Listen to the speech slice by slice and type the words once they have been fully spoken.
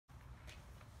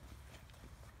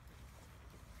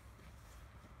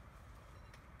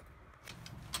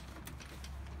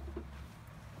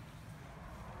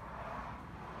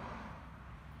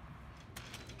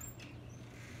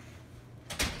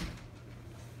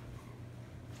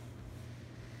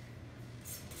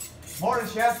Morning,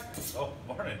 Chef. Oh,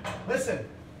 morning. Listen,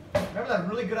 remember that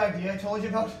really good idea I told you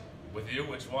about? With you?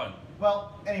 Which one?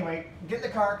 Well, anyway, get in the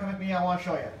car, come with me, I want to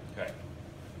show you. Okay.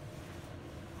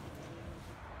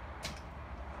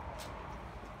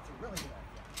 It's a really good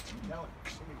idea. I'm telling you,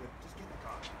 it's really good. Just get in the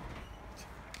car.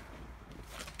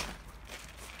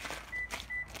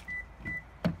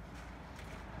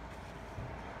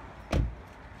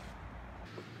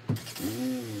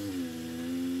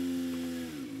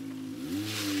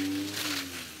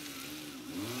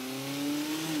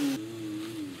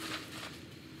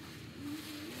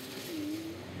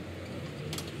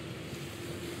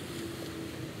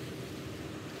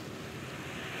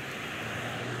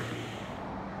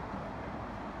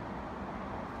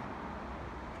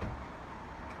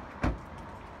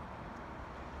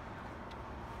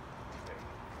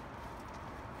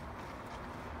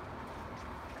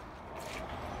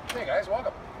 Hey guys,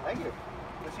 welcome. Thank you.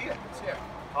 Good to see you. Good to see you.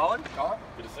 Colin? Colin?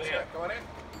 Good to see you. Go on in.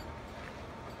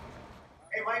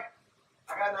 Hey, Mike.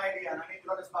 I got an idea, and I need to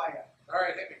run this by you. All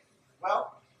right, hit me.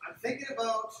 Well, I'm thinking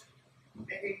about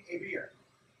making a beer.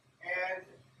 And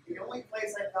the only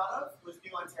place I thought of was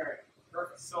New Ontario.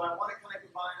 Perfect. So I want to kind of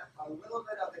combine a little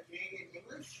bit of the Canadian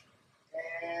English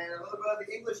and a little bit of the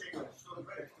English, so the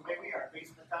British, the way we are,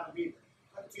 based in the town of Beaver.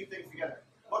 Put the two things together.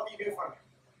 What can you do for me?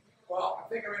 Well, I'm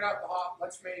thinking right off the hop,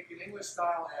 let's make an English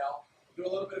style ale. Do a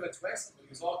little bit of a twist. We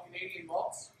use all Canadian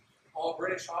malts, all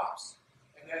British hops,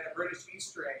 and then a British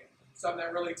yeast strain. Something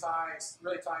that really ties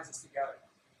us together.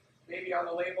 Maybe on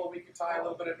the label we could tie a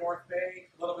little bit of North Bay,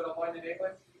 a little bit of London,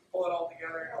 England, pull it all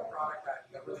together into a product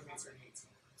that really meets our needs.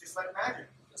 Just like magic.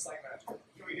 Just like magic.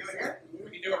 Can we do it here?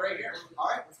 We can do it right here. All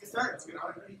right, let's get started. Let's get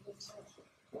on it. Just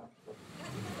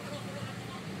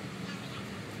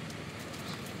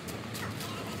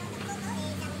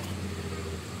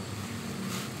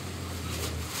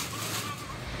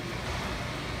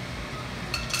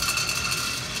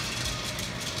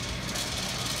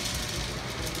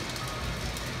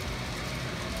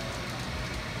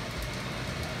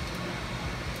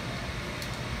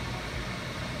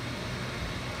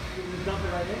dump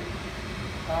it right in.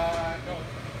 No.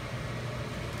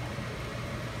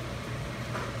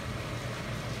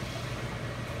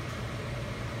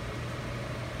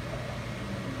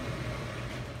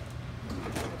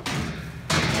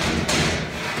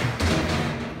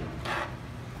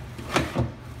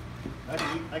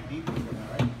 I can eat this one, all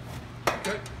right?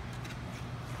 Good.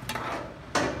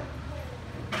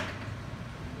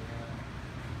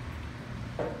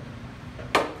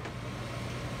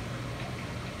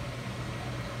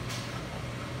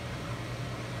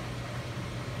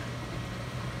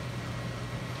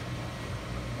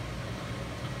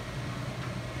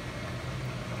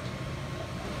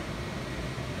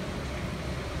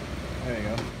 There you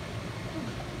go.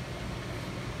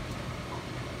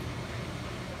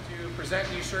 To present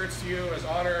these shirts to you as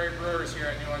honorary brewers here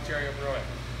at New Ontario Brewing.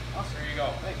 Awesome. There you go.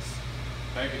 Thanks.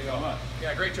 Thank you so much.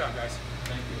 Yeah, great job, guys.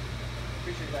 Thank you.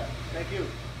 Appreciate that. Thank you.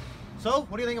 So,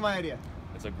 what do you think of my idea?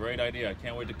 It's a great idea. I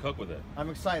can't wait to cook with it. I'm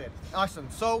excited. Awesome.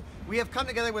 So, we have come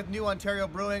together with New Ontario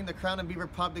Brewing, the Crown and Beaver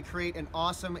pub, to create an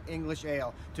awesome English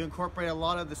ale to incorporate a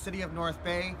lot of the city of North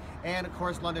Bay and, of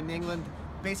course, London, England.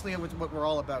 Basically, it's what we're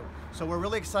all about. So we're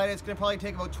really excited. It's going to probably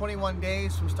take about 21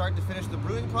 days from start to finish the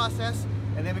brewing process,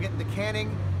 and then we get into canning,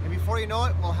 and before you know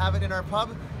it, we'll have it in our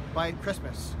pub by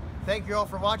Christmas. Thank you all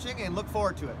for watching, and look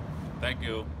forward to it. Thank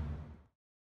you.